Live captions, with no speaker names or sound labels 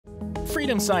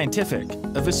Freedom Scientific,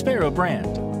 a Vispero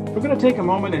brand. We're going to take a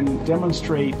moment and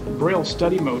demonstrate Braille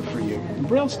Study Mode for you.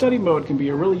 Braille Study Mode can be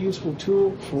a really useful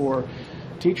tool for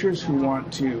teachers who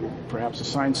want to perhaps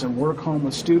assign some work home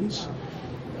with students,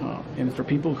 and for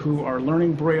people who are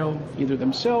learning Braille either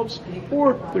themselves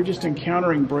or they're just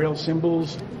encountering Braille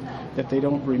symbols that they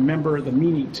don't remember the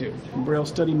meaning to. And Braille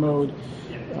Study Mode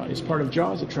is part of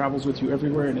JAWS. It travels with you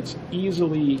everywhere, and it's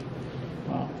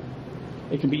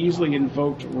it can be easily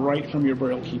invoked right from your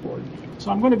Braille keyboard.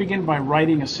 So I'm going to begin by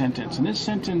writing a sentence, and this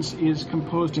sentence is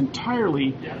composed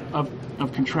entirely of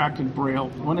contracted Braille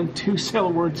 1 and 2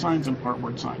 cell word signs and part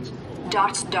word signs.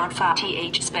 Dots, dot,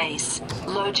 th space,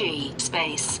 low G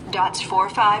space, dots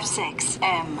 456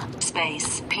 M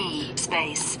space, P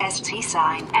space, ST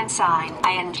sign, and sign,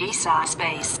 ING sign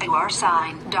space, UR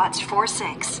sign, dots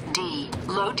 46 D,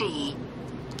 low D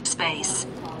space.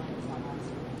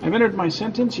 I've entered my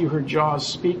sentence. You heard JAWS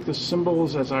speak the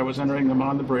symbols as I was entering them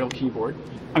on the Braille keyboard.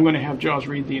 I'm going to have JAWS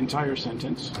read the entire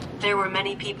sentence. There were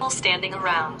many people standing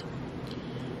around.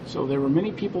 So there were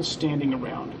many people standing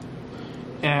around.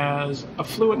 As a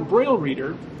fluent Braille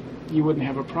reader, you wouldn't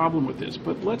have a problem with this,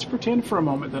 but let's pretend for a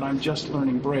moment that I'm just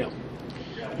learning Braille.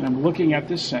 And I'm looking at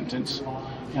this sentence,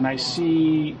 and I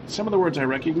see some of the words I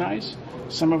recognize,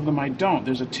 some of them I don't.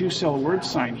 There's a 2-cell word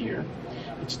sign here.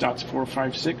 It's dots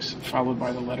 456 followed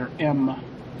by the letter M.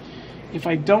 If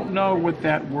I don't know what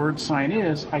that word sign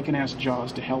is, I can ask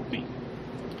JAWS to help me.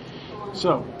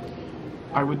 So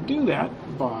I would do that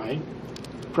by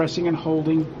pressing and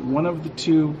holding one of the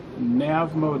 2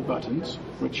 Nav Mode buttons,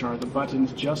 which are the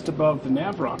buttons just above the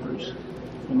nav rockers.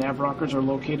 The nav rockers are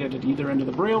located at either end of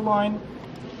the Braille line.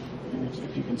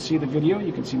 If you can see the video,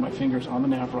 you can see my fingers on the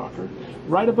nav rocker.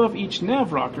 Right above each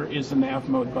nav rocker is the Nav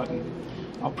Mode button.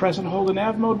 I'll press and hold the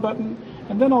Nav Mode button,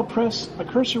 and then I'll press a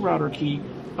cursor router key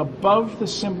above the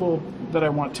symbol that I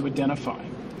want to identify.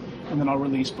 And then I'll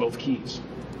release both keys.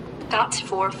 Dots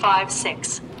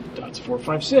 456. Dots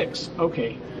 456.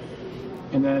 Okay.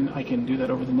 And then I can do that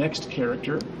over the next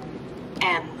character.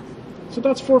 M. So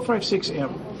dots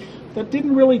 456M. That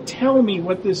didn't really tell me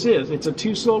what this is. It's a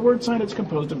 2-cell word sign. It's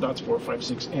composed of dots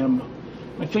 456M.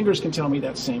 My fingers can tell me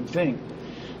that same thing.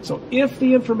 So if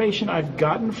the information I've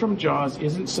gotten from JAWS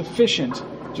isn't sufficient,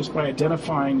 just by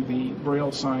identifying the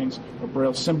Braille signs or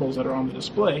Braille symbols that are on the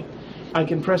display, I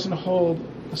can press and hold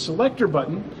the Selector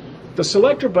button. The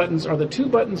Selector buttons are the 2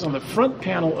 buttons on the front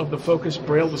panel of the focused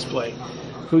Braille display,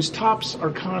 whose tops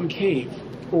are concave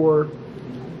or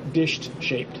dished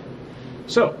shaped.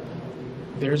 So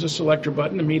there's a Selector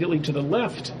button immediately to the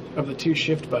left of the 2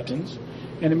 Shift buttons,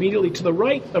 and immediately to the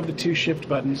right of the 2 Shift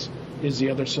buttons is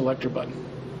the other Selector button.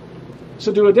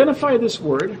 So to identify this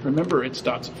word, remember it's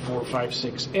dots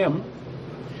 456M,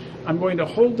 I'm going to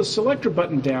hold the Selector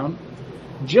button down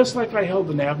just like I held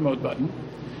the Nav Mode button,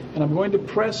 and I'm going to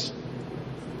press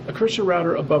a cursor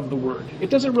router above the word.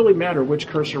 It doesn't really matter which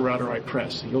cursor router I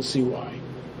press. You'll see why.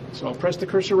 So I'll press the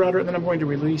cursor router, and then I'm going to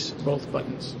release both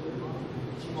buttons.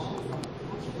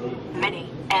 Many.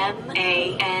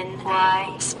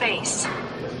 M-A-N-Y space.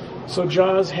 So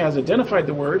JAWS has identified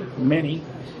the word, many,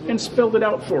 and spelled it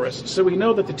out for us. So we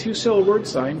know that the 2-cell word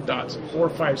sign, dots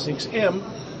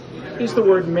 456M, is the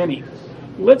word many.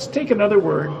 Let's take another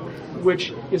word,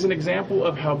 which is an example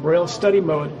of how Braille Study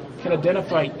Mode can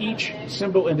identify each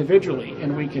symbol individually,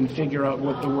 and we can figure out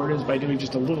what the word is by doing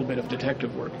just a little bit of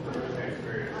detective work.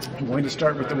 I'm going to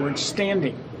start with the word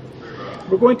standing.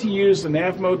 We're going to use the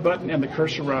Nav Mode button and the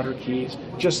cursor router keys,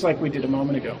 just like we did a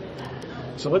moment ago.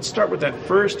 So let's start with that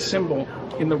first symbol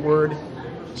in the word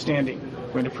standing.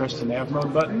 I'm going to press the Nav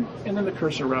Mode button and then the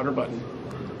cursor router button.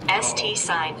 ST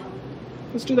sign.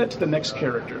 Let's do that to the next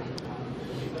character.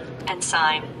 And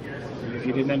sign. If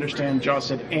you didn't understand, JAWS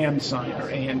said and sign or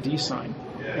AND sign.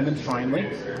 And then finally,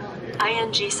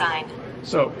 ING sign.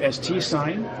 So ST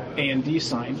sign, AND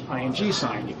sign, ING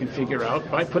sign. You can figure out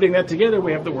by putting that together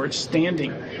we have the word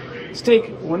standing. Let's take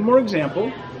one more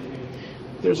example.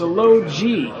 There's a low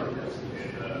G.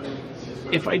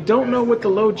 If I don't know what the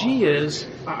low G is,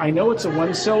 I know it's a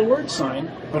 1-cell word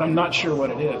sign, but I'm not sure what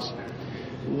it is.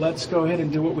 Let's go ahead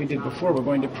and do what we did before. We're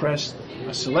going to press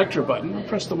a Selector button. I'll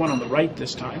press the one on the right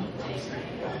this time,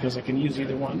 because I can use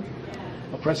either one.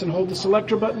 I'll press and hold the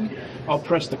Selector button. I'll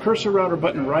press the cursor router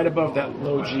button right above that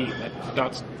low G, that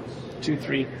dots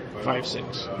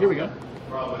 2356. Here we go.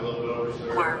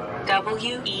 Were,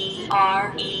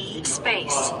 W-E-R-E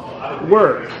space.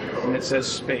 Were, and it says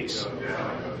space.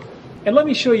 And let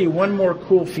me show you one more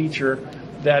cool feature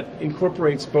that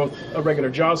incorporates both a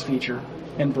regular JAWS feature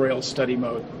and Braille Study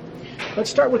Mode. Let's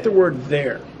start with the word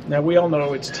there. Now we all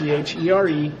know it's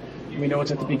T-H-E-R-E. We know it's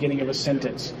at the beginning of a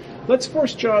sentence. Let's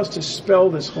force JAWS to spell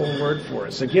this whole word for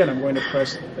us. Again, I'm going to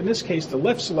press, in this case, the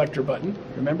left selector button.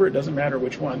 Remember, it doesn't matter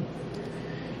which one.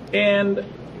 And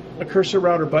a cursor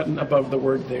router button above the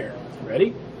word there.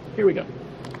 Ready? Here we go.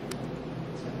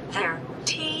 There.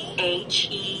 THERE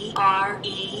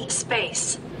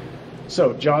space.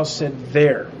 So JAWS said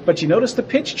there. But you notice the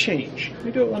pitch change. Let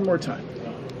me do it one more time.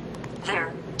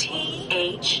 There.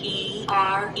 THERE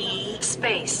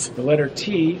space. The letter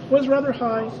T was rather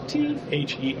high,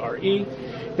 T-H-E-R-E.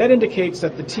 That indicates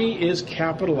that the T is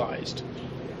capitalized.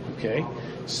 Okay,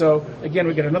 so again,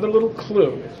 we get another little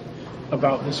clue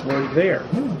about this word there.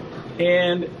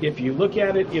 And if you look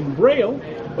at it in Braille,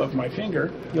 above my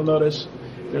finger, you'll notice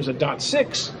there's a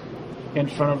 .6 in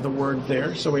front of the word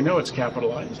there, so we know it's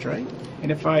capitalized, right?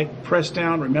 And if I press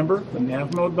down, remember, the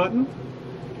Nav Mode button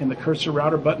and the cursor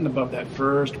router button above that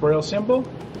first Braille symbol,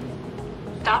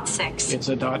 .6. it's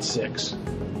a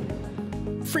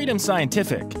 .6. Freedom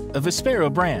Scientific, a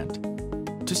Vispero brand.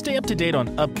 To stay up to date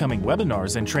on upcoming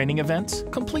webinars and training events,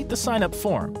 complete the sign-up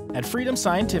form at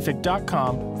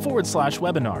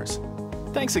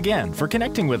freedomscientific.com/webinars. Thanks again for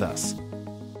connecting with us.